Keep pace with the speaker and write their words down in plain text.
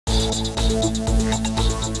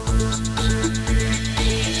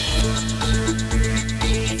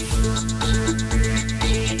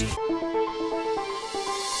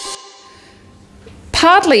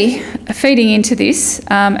Partly feeding into this,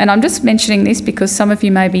 and I'm just mentioning this because some of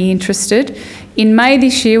you may be interested, in May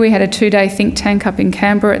this year we had a 2-day think tank up in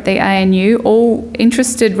Canberra at the ANU, all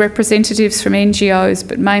interested representatives from NGOs,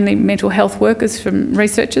 but mainly mental health workers, from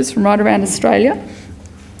researchers from right around Australia,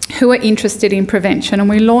 who are interested in prevention, and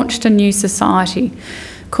we launched a new society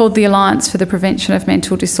called the Alliance for the Prevention of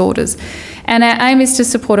Mental Disorders. And our aim is to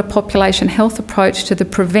support a population health approach to the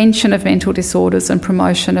prevention of mental disorders and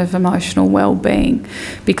promotion of emotional well-being.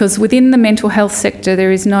 Because within the mental health sector,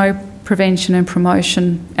 there is no prevention and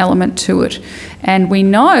promotion element to it. And we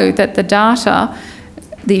know that the data,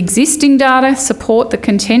 the existing data, support the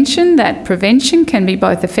contention that prevention can be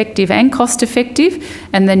both effective and cost-effective,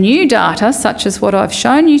 and the new data, such as what I've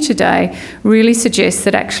shown you today, really suggests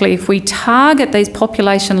that actually if we target these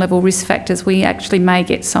population-level risk factors, we actually may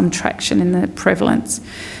get some traction in the prevalence,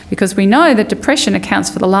 because we know that depression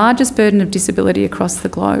accounts for the largest burden of disability across the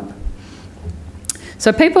globe.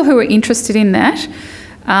 So people who are interested in that,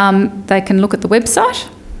 they can look at the website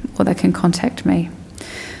or they can contact me.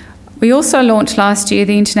 We also launched last year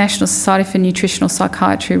the International Society for Nutritional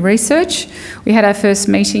Psychiatry Research. We had our first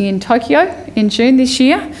meeting in Tokyo in June this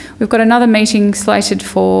year. We've got another meeting slated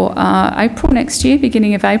for April next year,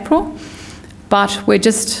 beginning of April. But we're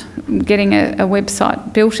just getting a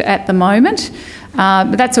website built at the moment.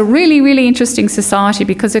 But that's a really, really interesting society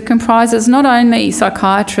because it comprises not only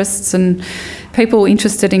psychiatrists and people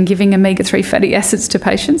interested in giving omega-3 fatty acids to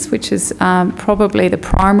patients, which is probably the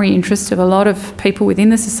primary interest of a lot of people within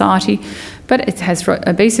the society, but it has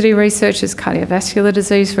obesity researchers, cardiovascular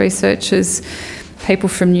disease researchers, people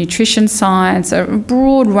from nutrition science. A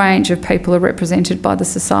broad range of people are represented by the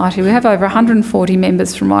society. We have over 140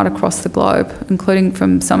 members from right across the globe, including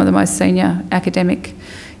from some of the most senior academic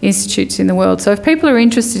institutes in the world. So if people are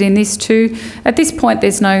interested in this too, at this point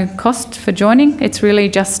there's no cost for joining. It's really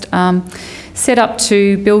just set up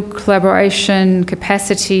to build collaboration,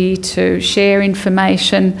 capacity to share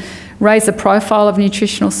information, raise the profile of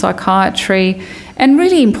nutritional psychiatry, and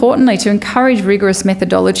really importantly to encourage rigorous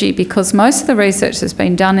methodology, because most of the research that's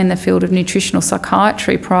been done in the field of nutritional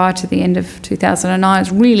psychiatry prior to the end of 2009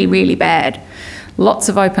 is really, really bad. Lots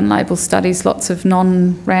of open label studies, lots of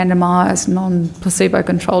non-randomised, non-placebo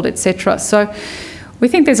controlled, etc. So we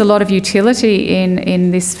think there's a lot of utility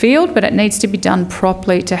in this field, but it needs to be done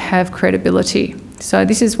properly to have credibility. So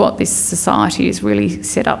this is what this society is really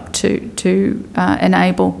set up to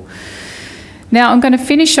enable. Now I'm going to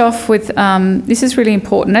finish off with, this is really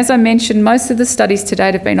important. As I mentioned, most of the studies to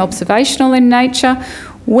date have been observational in nature.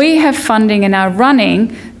 We have funding and are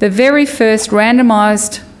running the very first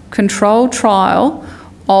randomised controlled trial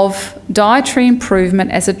of dietary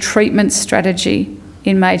improvement as a treatment strategy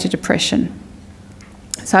in major depression.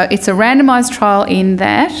 So it's a randomised trial in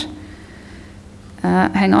that,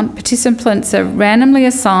 participants are randomly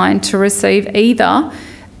assigned to receive either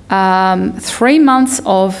 3 months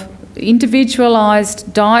of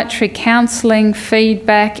individualised dietary counselling,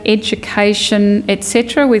 feedback, education,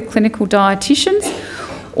 etc. with clinical dietitians,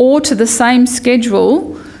 or to the same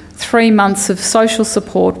schedule 3 months of social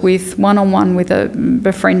support with one-on-one with a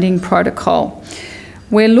befriending protocol.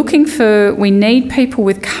 We need people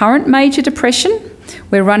with current major depression.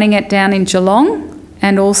 We're running it down in Geelong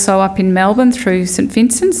and also up in Melbourne through St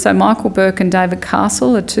Vincent's. So Michael Burke and David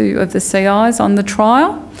Castle are two of the CIs on the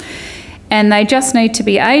trial. And they just need to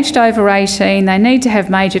be aged over 18. They need to have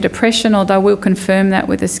major depression, although we'll confirm that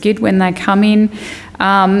with a SCID when they come in.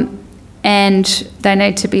 And they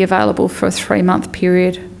need to be available for a 3-month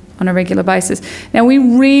period on a regular basis. Now, we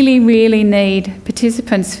really, really need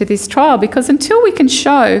participants for this trial, because until we can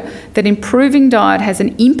show that improving diet has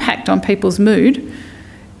an impact on people's mood,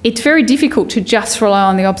 it's very difficult to just rely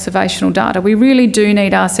on the observational data. We really do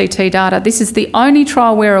need RCT data. This is the only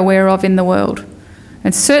trial we're aware of in the world,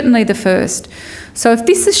 and certainly the first. So if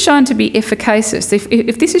this is shown to be efficacious,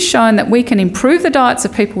 if this is shown that we can improve the diets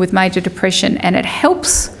of people with major depression and it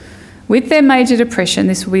helps with their major depression,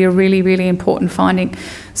 this will be a really, really important finding.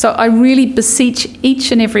 So I really beseech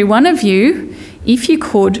each and every one of you, if you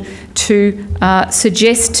could, to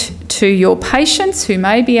suggest to your patients who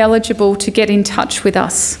may be eligible to get in touch with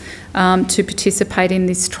us to participate in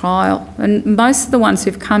this trial. And most of the ones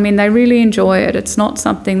who've come in, they really enjoy it. It's not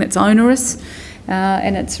something that's onerous,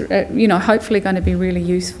 and it's hopefully going to be really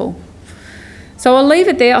useful. So I'll leave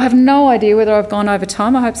it there. I have no idea whether I've gone over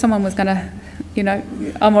time. I hope someone was going to,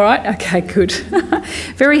 I'm all right? Okay, good.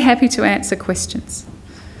 Very happy to answer questions.